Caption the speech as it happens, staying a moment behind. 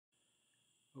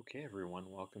Okay, everyone,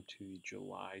 welcome to the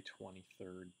July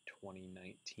 23rd,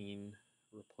 2019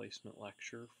 replacement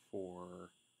lecture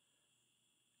for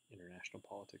International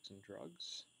Politics and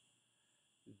Drugs.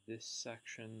 This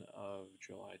section of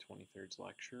July 23rd's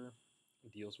lecture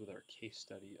deals with our case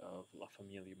study of La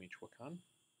Familia Michoacan,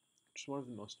 which is one of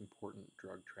the most important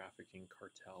drug trafficking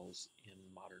cartels in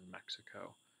modern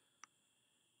Mexico.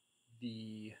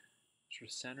 The sort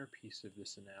of centerpiece of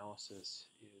this analysis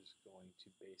is going to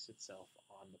base itself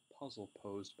on the puzzle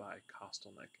posed by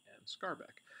Kostelnik and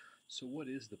Skarbek. So what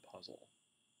is the puzzle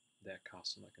that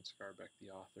Kostelnik and Skarbek,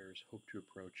 the authors, hope to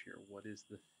approach here? What is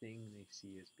the thing they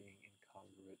see as being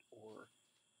incongruent or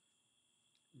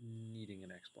needing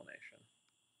an explanation?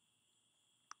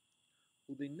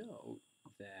 Well, they note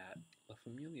that La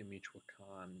Familia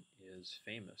Michoacan is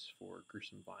famous for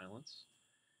gruesome violence,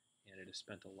 and it has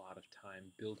spent a lot of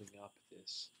time building up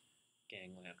this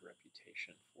gangland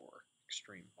reputation for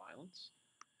extreme violence.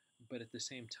 But at the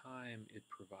same time, it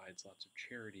provides lots of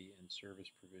charity and service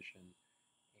provision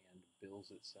and bills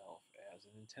itself as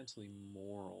an intensely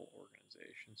moral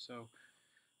organization. So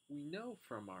we know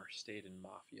from our state and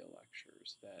mafia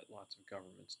lectures that lots of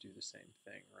governments do the same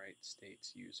thing, right?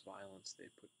 States use violence, they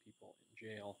put people in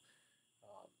jail.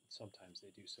 Sometimes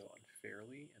they do so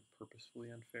unfairly and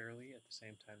purposefully unfairly at the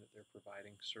same time that they're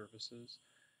providing services.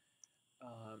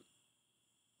 But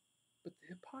the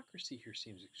hypocrisy here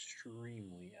seems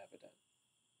extremely evident,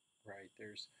 right?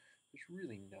 There's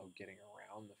really no getting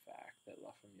around the fact that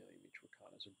La Familia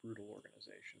Michoacan is a brutal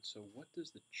organization. So what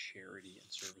does the charity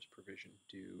and service provision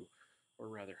do,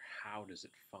 or rather, how does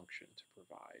it function to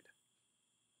provide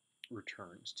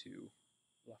returns to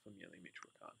La Familia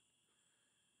Michoacan?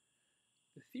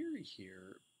 The theory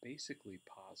here basically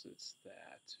posits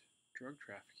that drug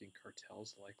trafficking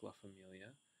cartels like La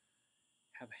Familia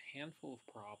have a handful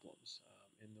of problems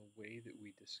in the way that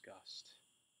we discussed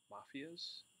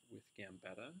mafias with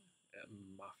Gambetta, a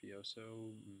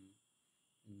mafioso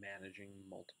managing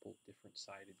multiple different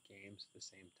sided games at the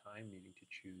same time, needing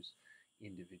to choose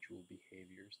individual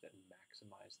behaviors that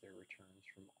maximize their returns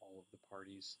from all of the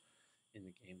parties in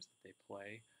the games that they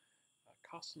play.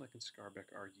 Kostelnik and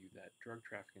Skarbek argue that drug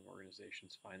trafficking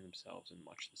organizations find themselves in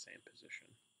much the same position.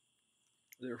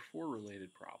 There are four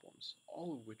related problems,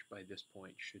 all of which by this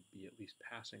point should be at least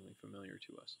passingly familiar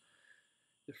to us.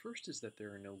 The first is that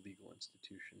there are no legal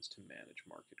institutions to manage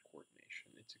market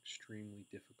coordination. It's extremely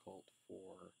difficult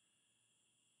for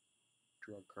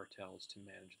drug cartels to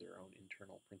manage their own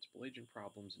internal principal agent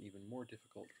problems, and even more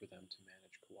difficult for them to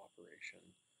manage cooperation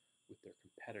with their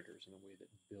competitors in a way that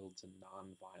builds a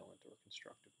non-violent or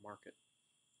constructive market.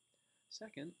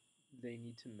 Second, they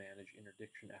need to manage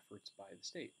interdiction efforts by the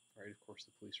state, right? Of course,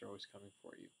 the police are always coming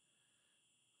for you.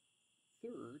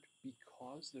 Third,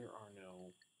 because there are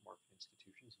no market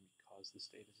institutions and because the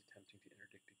state is attempting to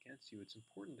interdict against you, it's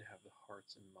important to have the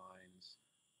hearts and minds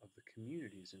of the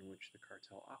communities in which the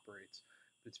cartel operates,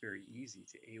 but it's very easy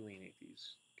to alienate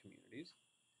these communities.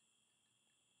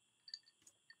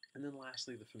 And then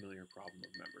lastly, the familiar problem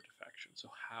of member defection. So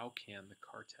how can the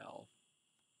cartel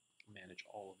manage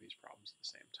all of these problems at the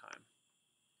same time?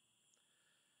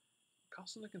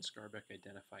 Kostelnik and Skarbek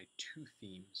identify two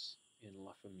themes in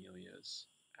La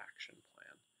Familia's action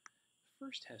plan. The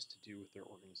first has to do with their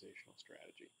organizational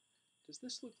strategy. Does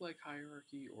this look like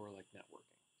hierarchy or like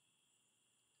networking?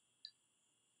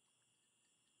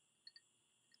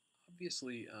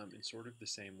 Obviously, in sort of the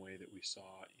same way that we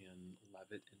saw in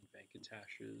Levitt and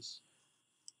Venkatesh's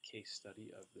case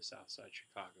study of the Southside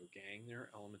Chicago gang, there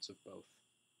are elements of both.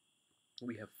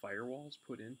 We have firewalls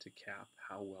put in to cap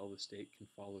how well the state can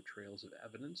follow trails of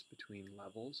evidence between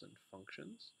levels and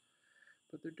functions,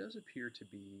 but there does appear to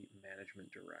be management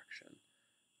direction.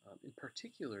 In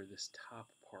particular, this top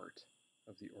part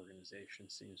of the organization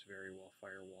seems very well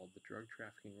firewalled. The drug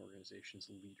trafficking organization's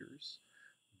leaders,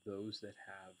 those that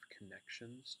have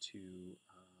connections to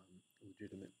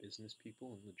legitimate business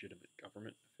people and legitimate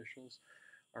government officials,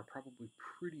 are probably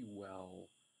pretty well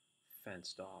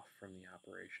fenced off from the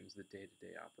operations, the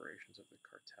day-to-day operations of the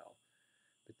cartel.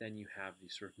 But then you have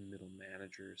these sort of middle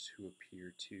managers who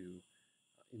appear to,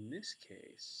 in this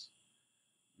case,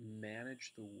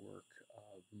 manage the work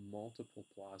of multiple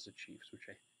plaza chiefs, which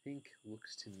I think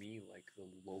looks to me like the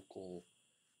local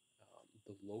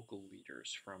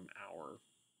leaders from our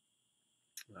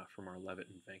Levitt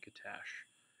and Venkatesh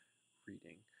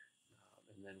reading.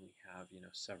 And then we have,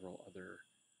 several other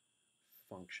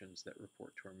functions that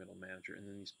report to our middle manager. And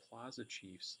then these plaza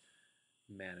chiefs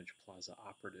manage plaza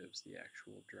operatives, the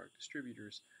actual drug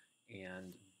distributors,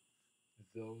 and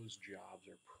those jobs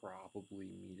are probably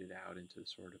meted out into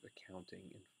sort of accounting,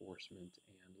 enforcement,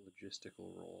 and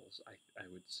logistical roles, I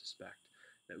would suspect,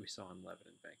 that we saw in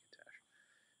Lebanon and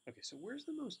Venkatesh. Okay, so where's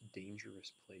the most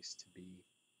dangerous place to be?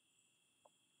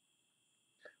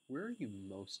 Where are you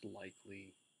most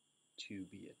likely to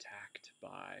be attacked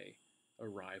by a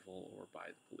rival or by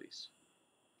the police?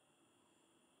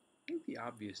 I think the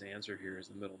obvious answer here is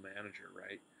the middle manager,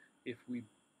 right? If we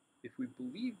if we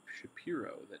believe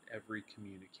Shapiro that every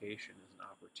communication is an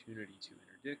opportunity to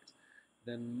interdict,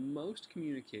 then most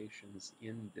communications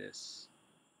in this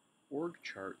org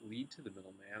chart lead to the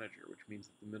middle manager, which means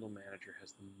that the middle manager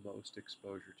has the most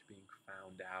exposure to being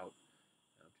found out,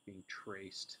 to being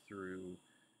traced through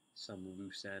some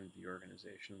loose end the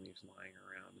organization leaves lying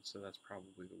around. And so that's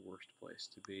probably the worst place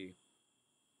to be.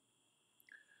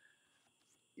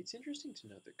 It's interesting to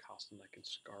note that Kostelnik and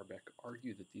Skarbek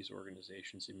argue that these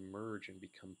organizations emerge and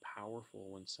become powerful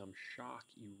when some shock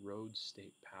erodes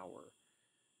state power.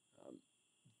 Um,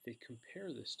 they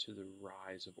compare this to the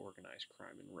rise of organized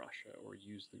crime in Russia, or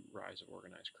use the rise of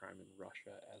organized crime in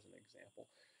Russia as an example.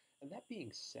 And that being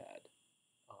said,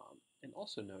 and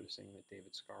also noticing that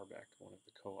David Skarbek, one of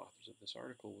the co-authors of this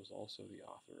article, was also the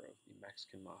author of the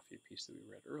Mexican Mafia piece that we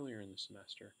read earlier in the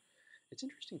semester, it's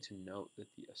interesting to note that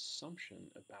the assumption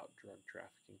about drug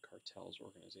trafficking cartels'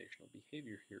 organizational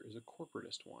behavior here is a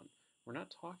corporatist one. We're not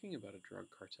talking about a drug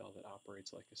cartel that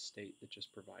operates like a state that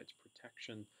just provides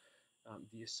protection.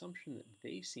 The assumption that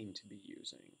they seem to be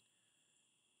using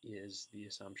is the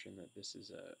assumption that this is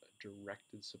a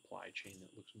directed supply chain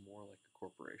that looks more like a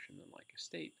corporation than like a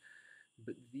state.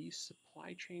 But these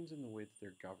supply chains and the way that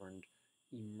they're governed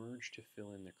emerge to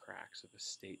fill in the cracks of a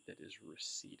state that is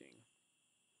receding.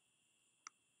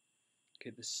 Okay,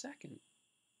 the second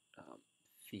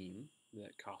theme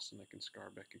that Kostelnik and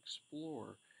Skarbek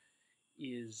explore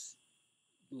is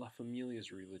La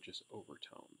Familia's religious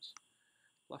overtones.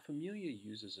 La Familia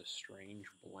uses a strange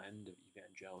blend of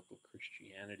evangelical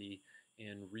Christianity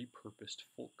and repurposed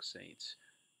folk saints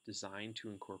designed to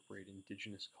incorporate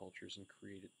indigenous cultures and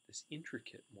create this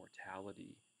intricate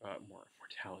mortality,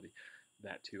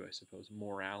 that too, I suppose,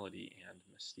 morality and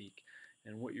mystique.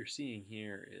 And what you're seeing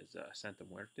here is Santa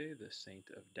Muerte, the saint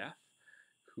of death,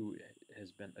 who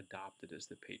has been adopted as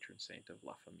the patron saint of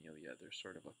La Familia. There's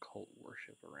sort of a cult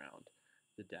worship around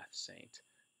the death saint,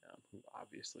 who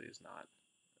obviously is not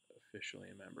officially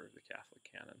a member of the Catholic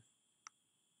canon.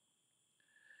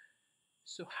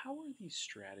 So how are these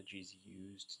strategies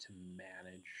used to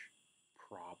manage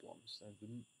problems?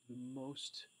 The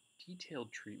most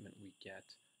detailed treatment we get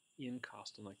in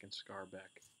Kostelnik and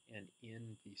Skarbek and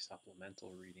in the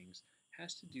supplemental readings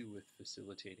has to do with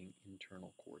facilitating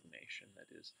internal coordination,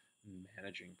 that is,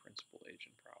 managing principal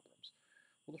agent problems.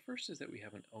 Well, the first is that we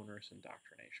have an onerous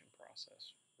indoctrination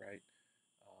process, right?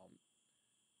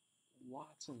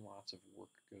 Lots and lots of work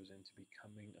goes into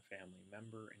becoming a family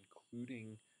member,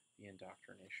 including the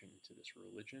indoctrination into this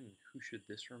religion. And who should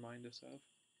this remind us of?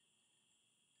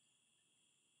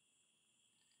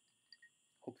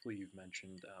 Hopefully you've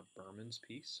mentioned Berman's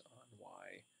piece on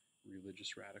why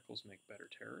religious radicals make better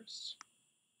terrorists.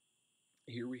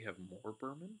 Here we have more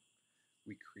Berman.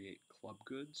 We create club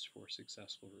goods for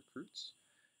successful recruits.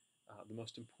 The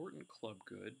most important club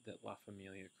good that La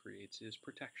Familia creates is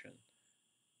protection.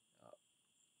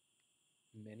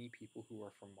 Many people who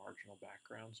are from marginal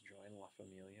backgrounds join La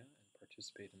Familia and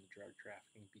participate in the drug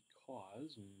trafficking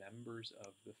because members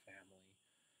of the family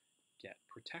get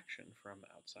protection from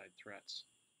outside threats.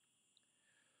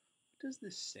 What does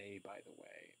this say, by the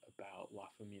way, about La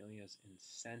Familia's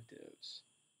incentives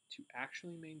to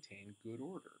actually maintain good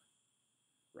order?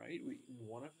 Right?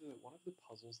 One of the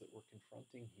puzzles that we're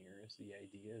confronting here is the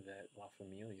idea that La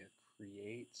Familia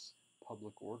creates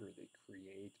public order. They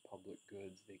create public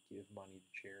goods. They give money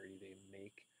to charity. They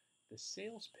make the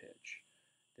sales pitch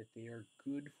that they are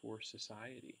good for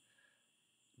society.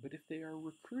 But if they are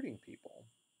recruiting people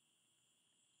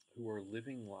who are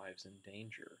living lives in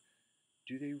danger,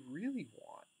 do they really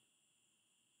want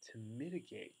to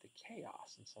mitigate the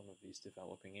chaos in some of these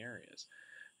developing areas?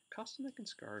 Kostelnik and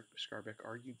Skarbek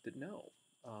argued that no,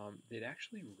 they'd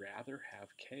actually rather have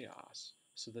chaos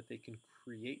so that they can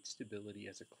create stability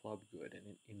as a club good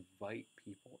and invite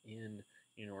people in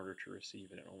order to receive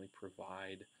it, and only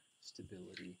provide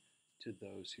stability to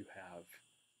those who have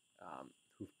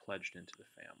who've pledged into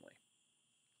the family.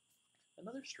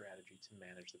 Another strategy to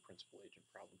manage the principal agent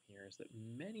problem here is that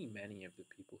many of the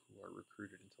people who are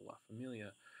recruited into La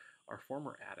Familia are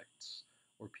former addicts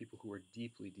or people who are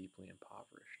deeply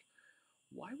impoverished.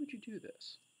 Why would you do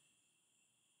this?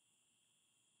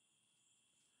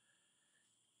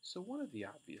 So one of the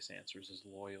obvious answers is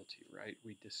loyalty, right?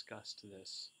 We discussed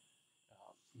this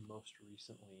most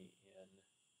recently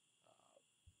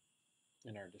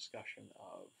in our discussion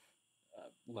of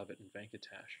Levitt and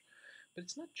Venkatesh. But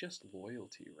it's not just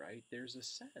loyalty, right? There's a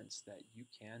sense that you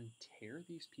can tear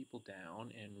these people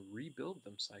down and rebuild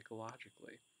them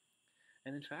psychologically.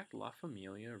 And in fact, La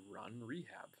Familia run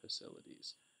rehab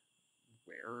facilities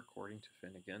where, according to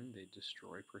Finnegan, they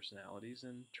destroy personalities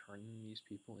and turn these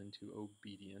people into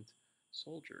obedient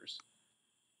soldiers.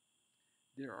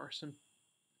 There are some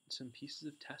pieces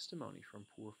of testimony from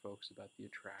poor folks about the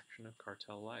attraction of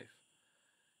cartel life.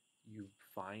 You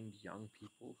find young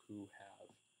people who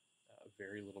have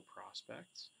very little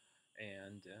prospects,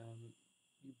 and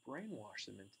you brainwash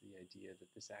them into the idea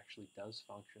that this actually does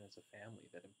function as a family,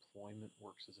 that employment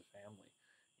works as a family.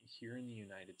 Here in the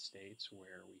United States,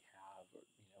 where we have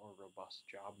a robust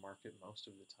job market most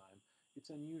of the time, it's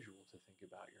unusual to think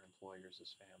about your employers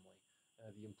as family.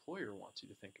 The employer wants you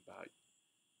to think about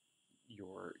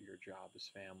your job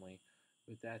as family,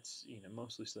 but that's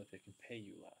mostly so that they can pay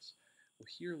you less. Well,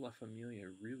 here La Familia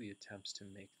really attempts to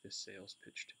make this sales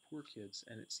pitch to poor kids,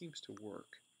 and it seems to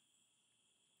work.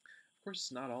 Of course,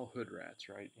 it's not all hood rats,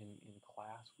 right? In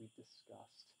class, we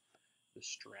discussed the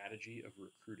strategy of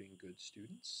recruiting good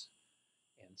students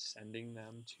and sending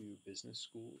them to business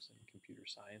schools and computer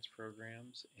science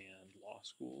programs and law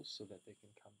schools so that they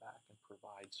can come back and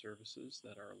provide services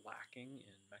that are lacking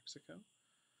in Mexico.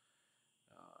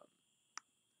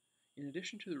 In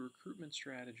addition to the recruitment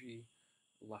strategy,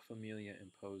 La Familia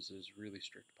imposes really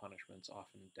strict punishments,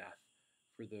 often death,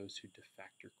 for those who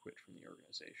defect or quit from the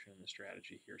organization. And the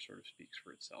strategy here sort of speaks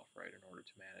for itself, right? In order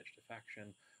to manage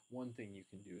defection, one thing you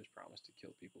can do is promise to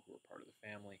kill people who are part of the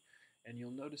family. And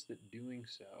you'll notice that doing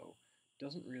so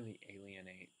doesn't really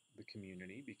alienate the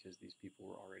community because these people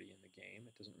were already in the game.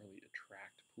 It doesn't really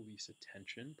attract police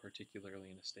attention, particularly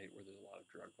in a state where there's a lot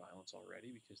of drug violence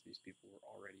already because these people were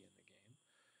already in the game.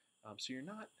 So you're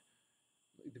not,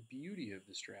 the beauty of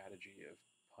the strategy of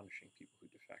punishing people who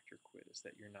defect or quit is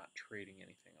that you're not trading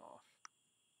anything off.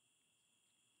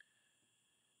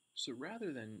 So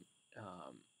rather than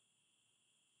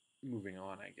moving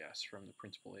on, I guess, from the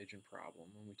principal agent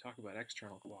problem, when we talk about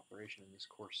external cooperation in this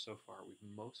course so far,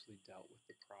 we've mostly dealt with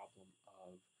the problem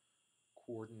of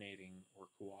coordinating or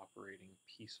cooperating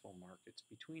peaceful markets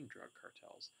between drug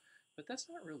cartels. But that's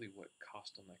not really what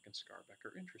Kostelnik and Skarbek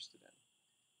are interested in.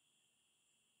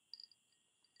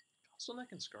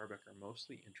 Kostelnik and Skarbek are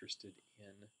mostly interested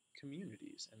in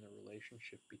communities and the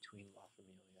relationship between La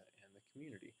Familia and the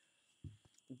community.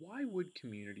 Why would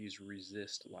communities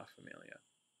resist La Familia?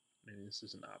 Maybe this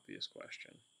is an obvious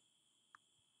question.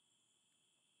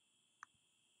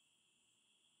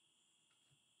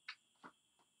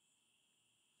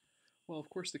 Well, of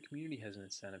course, the community has an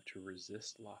incentive to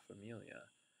resist La Familia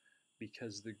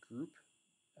because the group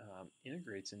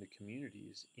integrates into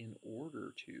communities in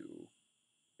order to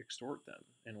extort them,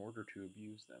 in order to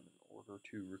abuse them, in order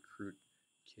to recruit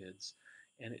kids,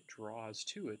 and it draws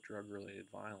to it drug-related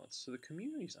violence. So the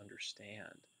communities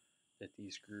understand that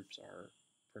these groups are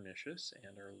pernicious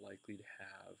and are likely to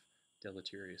have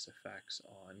deleterious effects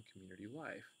on community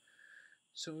life.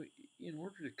 So in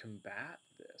order to combat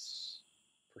this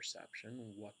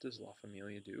perception, what does La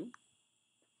Familia do?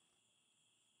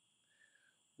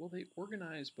 Well, they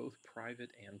organize both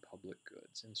private and public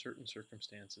goods. In certain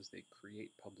circumstances, they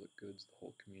create public goods the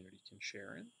whole community can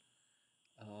share in.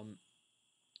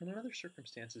 And in other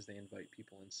circumstances, they invite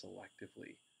people in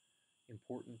selectively,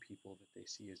 important people that they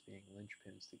see as being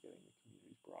linchpins to getting the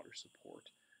community's broader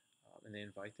support. And they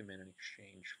invite them in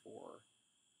exchange for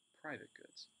private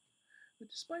goods. But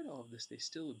despite all of this, they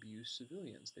still abuse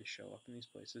civilians. They show up in these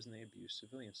places and they abuse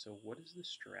civilians. So what is the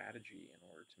strategy in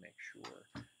order to make sure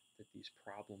that these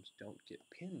problems don't get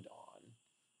pinned on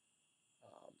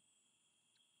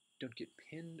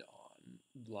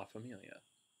La Familia?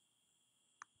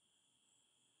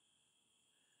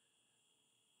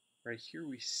 Right here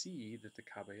we see that the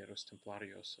Caballeros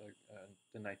Templarios,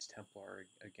 the Knights Templar,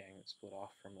 a gang that split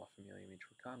off from La Familia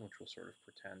Michoacan, which we'll sort of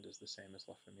pretend is the same as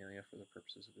La Familia for the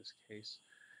purposes of this case,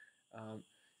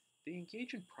 they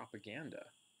engage in propaganda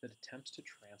that attempts to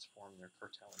transform their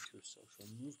cartel into a social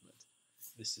movement.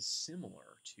 This is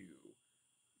similar to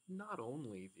not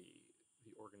only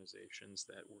the organizations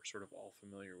that we're sort of all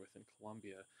familiar with in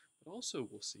Colombia, but also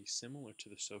we'll see similar to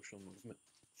the social movement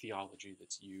theology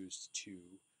that's used to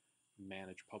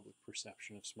manage public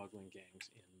perception of smuggling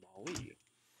gangs in Mali.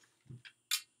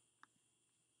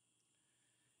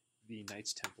 The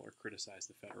Knights Templar criticize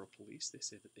the federal police. They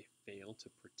say that they fail to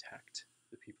protect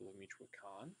the people of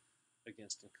Michoacan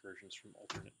against incursions from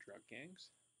alternate drug gangs.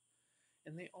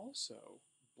 And they also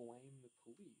blame the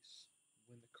police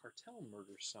when the cartel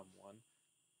murders someone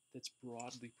that's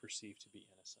broadly perceived to be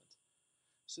innocent.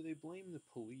 So they blame the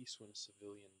police when a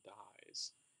civilian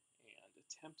dies and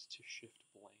attempt to shift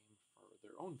blame for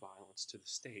their own violence to the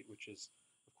state, which is,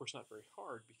 of course, not very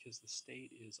hard because the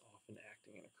state is often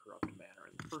acting in a corrupt manner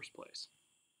in the first place.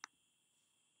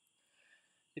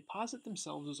 They posit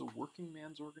themselves as a working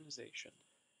man's organization.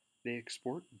 They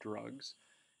export drugs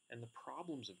and the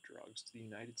problems of drugs to the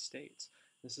United States.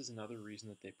 This is another reason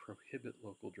that they prohibit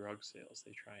local drug sales.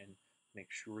 They try and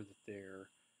make sure that their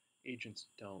agents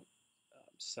don't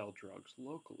sell drugs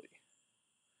locally.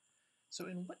 So,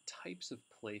 in what types of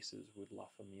places would La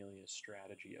Familia's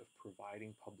strategy of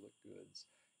providing public goods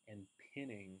and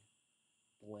pinning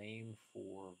blame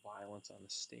for violence on the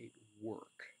state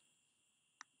work?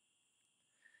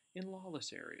 In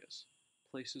lawless areas,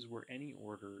 places where any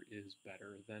order is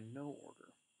better than no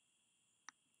order.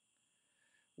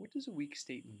 What does a weak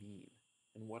state mean,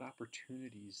 and what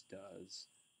opportunities does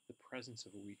the presence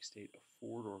of a weak state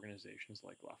afford organizations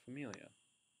like La Familia?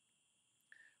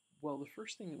 Well, the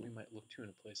first thing that we might look to in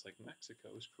a place like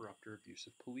Mexico is corrupt or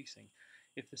abusive policing.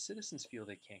 If the citizens feel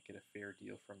they can't get a fair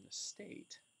deal from the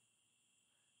state,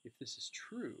 if this is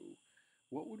true,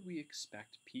 what would we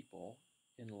expect people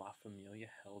in La Familia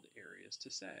held areas to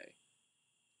say?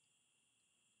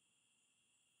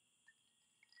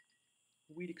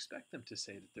 We'd expect them to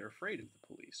say that they're afraid of the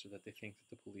police or that they think that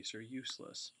the police are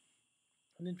useless.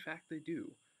 And in fact, they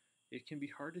do. It can be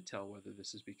hard to tell whether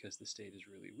this is because the state is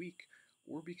really weak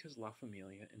or because La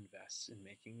Familia invests in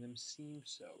making them seem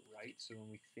so, right? So when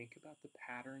we think about the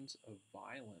patterns of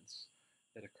violence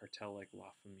that a cartel like La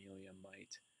Familia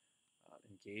might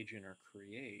engage in or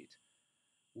create,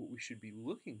 what we should be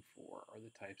looking for are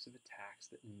the types of attacks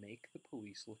that make the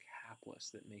police look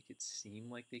hapless, that make it seem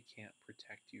like they can't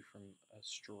protect you from a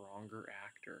stronger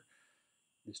actor.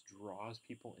 This draws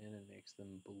people in and makes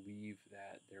them believe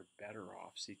that they're better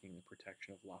off seeking the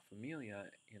protection of La Familia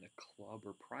in a club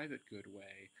or private good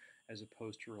way, as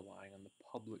opposed to relying on the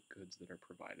public goods that are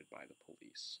provided by the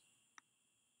police.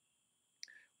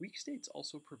 Weak states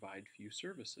also provide few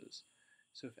services.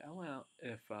 So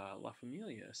if La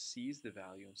Familia sees the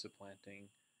value in supplanting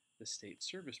the state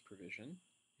service provision,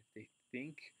 if they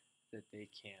think that they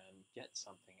can get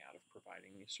something out of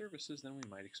providing these services, then we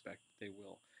might expect that they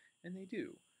will, and they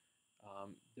do.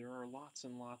 There are lots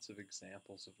and lots of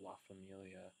examples of La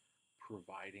Familia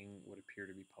providing what appear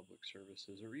to be public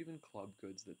services or even club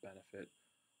goods that benefit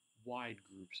wide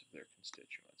groups of their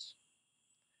constituents.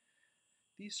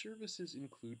 These services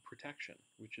include protection,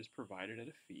 which is provided at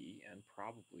a fee and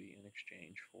probably in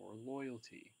exchange for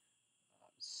loyalty,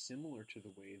 similar to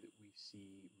the way that we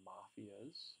see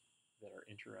mafias that are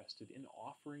interested in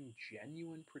offering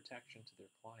genuine protection to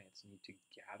their clients need to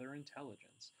gather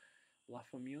intelligence. La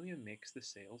Familia makes the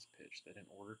sales pitch that in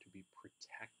order to be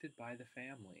protected by the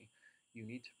family, you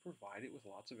need to provide it with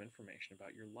lots of information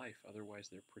about your life, otherwise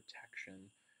their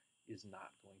protection is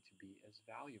not going to be as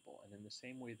valuable. And in the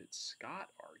same way that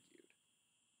Scott argued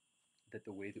that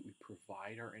the way that we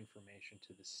provide our information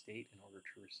to the state in order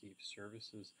to receive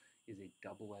services is a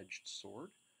double-edged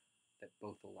sword that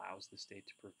both allows the state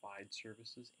to provide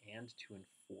services and to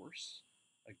enforce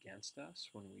against us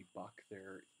when we buck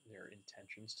their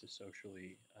intentions to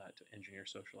to engineer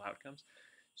social outcomes,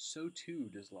 so too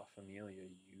does La Familia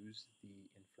use the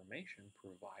information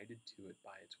provided to it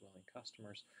by its willing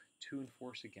customers to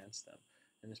enforce against them.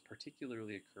 And this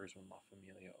particularly occurs when La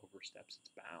Familia oversteps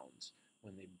its bounds.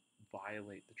 When they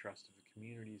violate the trust of the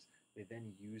communities, they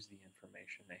then use the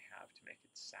information they have to make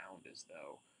it sound as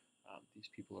though these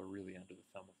people are really under the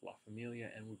thumb of La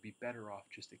Familia and would be better off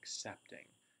just accepting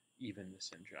even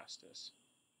this injustice.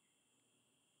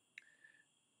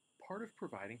 Part of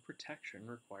providing protection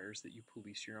requires that you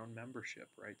police your own membership,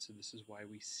 right? So this is why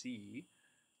we see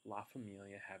La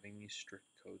Familia having these strict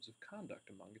codes of conduct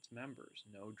among its members.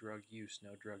 No drug use,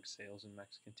 no drug sales in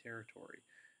Mexican territory,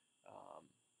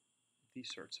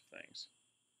 these sorts of things.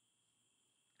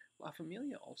 La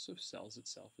Familia also sells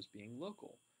itself as being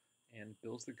local and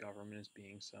bills the government as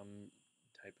being some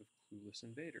type of clueless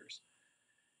invaders.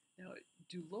 Now,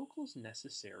 do locals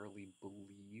necessarily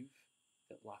believe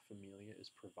that La Familia is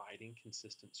providing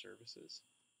consistent services?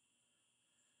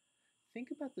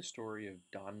 Think about the story of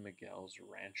Don Miguel's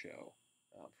rancho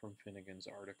from Finnegan's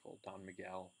article. Don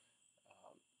Miguel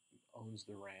owns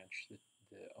the ranch.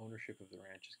 The ownership of the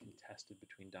ranch is contested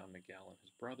between Don Miguel and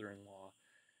his brother-in-law,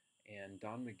 and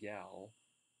Don Miguel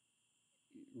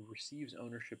receives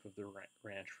ownership of the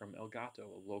ranch from El Gato,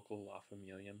 a local La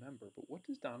Familia member. But what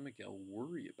does Don Miguel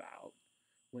worry about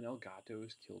when El Gato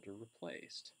is killed or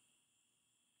replaced?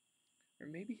 Or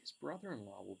maybe his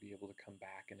brother-in-law will be able to come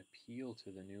back and appeal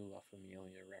to the new La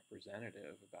Familia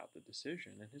representative about the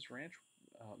decision, and his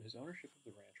ownership of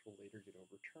the ranch will later get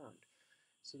overturned.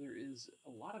 So there is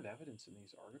a lot of evidence in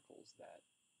these articles that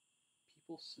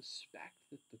people suspect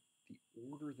that the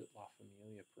order that La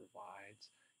Familia provides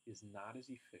is not as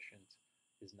efficient,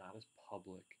 is not as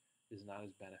public, is not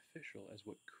as beneficial as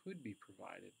what could be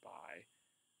provided by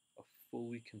a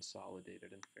fully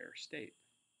consolidated and fair state.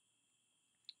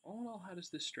 All in all, how does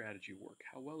this strategy work?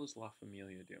 How well is La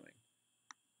Familia doing?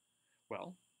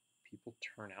 Well, people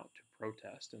turn out to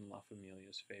protest in La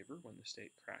Familia's favor when the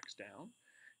state cracks down.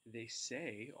 They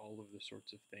say all of the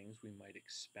sorts of things we might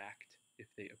expect if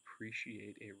they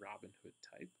appreciate a Robin Hood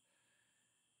type.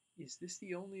 Is this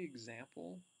the only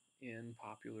example in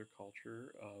popular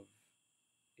culture of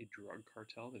a drug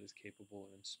cartel that is capable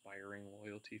of inspiring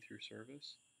loyalty through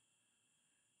service?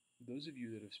 Those of you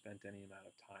that have spent any amount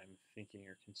of time thinking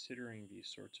or considering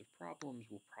these sorts of problems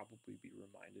will probably be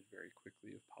reminded very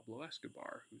quickly of Pablo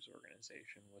Escobar, whose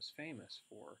organization was famous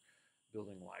for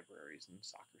building libraries and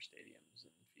soccer stadiums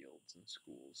and fields and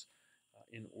schools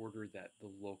in order that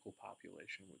the local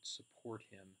population would support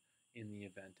him in the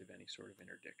event of any sort of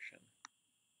interdiction.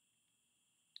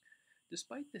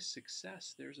 Despite this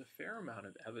success, there's a fair amount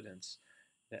of evidence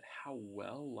that how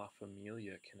well La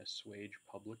Familia can assuage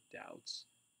public doubts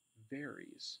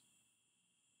varies.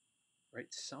 Right?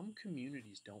 Some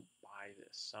communities don't buy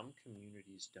this. Some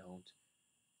communities don't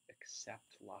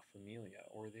accept La Familia,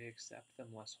 or they accept them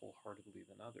less wholeheartedly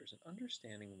than others. And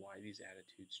understanding why these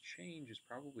attitudes change is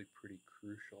probably pretty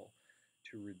crucial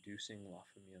to reducing La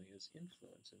Familia's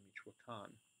influence in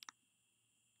Michoacan.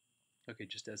 Okay,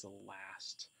 just as a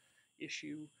last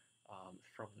issue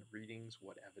from the readings,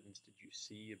 what evidence did you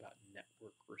see about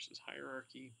network versus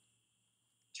hierarchy?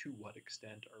 To what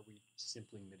extent are we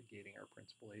simply mitigating our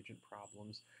principal agent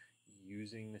problems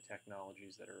using the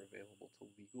technologies that are available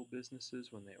to legal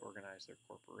businesses when they organize their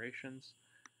corporations?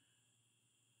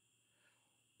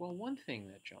 Well, one thing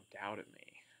that jumped out at me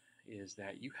is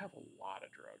that you have a lot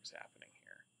of drugs happening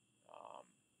here.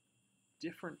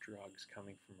 Different drugs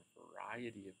coming from a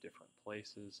variety of different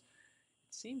places.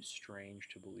 It seems strange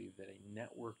to believe that a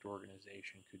networked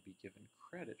organization could be given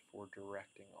credit for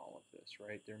directing all of this,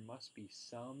 right? There must be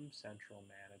some central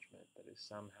management that is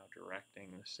somehow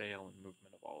directing the sale and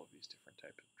movement of all of these different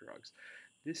types of drugs.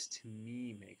 This, to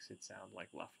me, makes it sound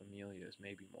like La Familia is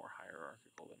maybe more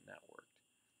hierarchical than networked.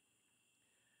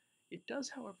 It does,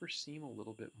 however, seem a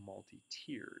little bit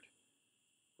multi-tiered,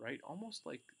 right? Almost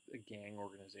like a gang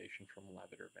organization from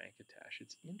Levitt or Venkatesh.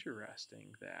 It's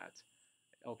interesting that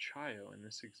El Chayo, in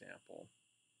this example,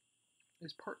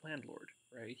 is part landlord,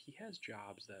 right? He has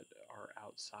jobs that are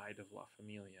outside of La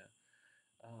Familia.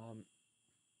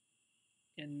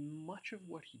 And much of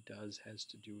what he does has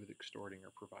to do with extorting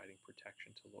or providing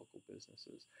protection to local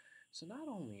businesses. So not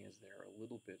only is there a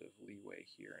little bit of leeway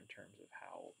here in terms of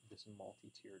how this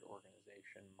multi-tiered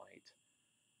organization might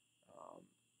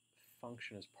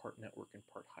function as part network and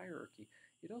part hierarchy,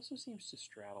 it also seems to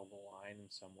straddle the line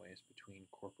in some ways between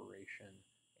corporation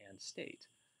and state.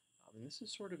 And this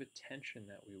is sort of a tension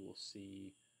that we will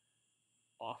see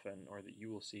often, or that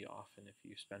you will see often if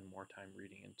you spend more time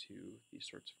reading into these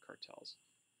sorts of cartels.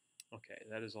 Okay,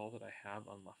 that is all that I have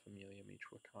on La Familia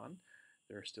Michoacan.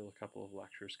 There are still a couple of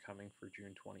lectures coming for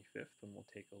June 25th, when we'll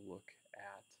take a look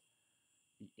at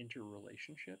the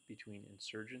interrelationship between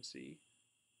insurgency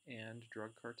and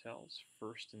drug cartels,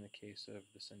 first in the case of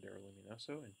the Sendero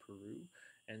Luminoso in Peru,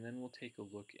 and then we'll take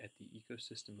a look at the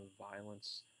ecosystem of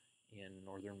violence in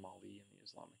northern Mali and the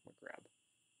Islamic Maghreb.